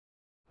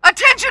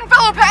Attention,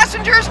 fellow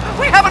passengers!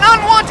 We have an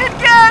unwanted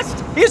guest!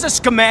 Here's a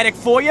schematic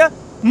for you.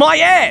 My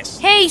ass!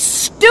 Hey,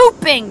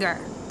 Stuhlinger!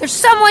 There's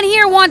someone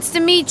here wants to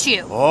meet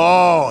you.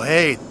 Oh,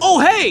 hey. Oh,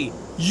 hey!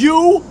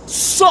 You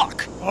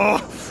suck!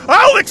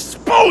 I'll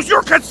expose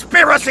your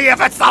conspiracy if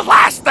it's the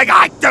last thing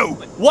I do!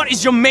 What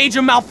is your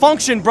major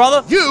malfunction,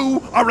 brother?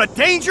 You are a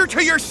danger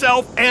to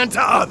yourself and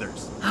to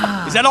others.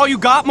 Is that all you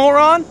got,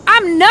 moron?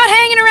 I'm not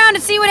hanging around to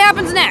see what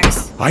happens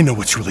next. I know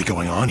what's really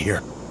going on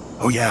here.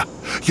 Oh yeah,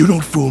 you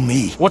don't fool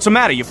me. What's the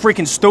matter? You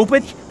freaking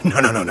stupid?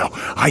 No.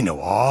 I know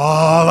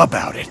all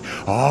about it.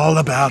 All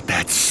about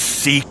that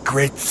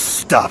secret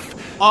stuff.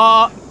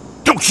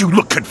 Don't you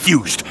look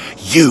confused.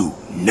 You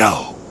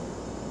know.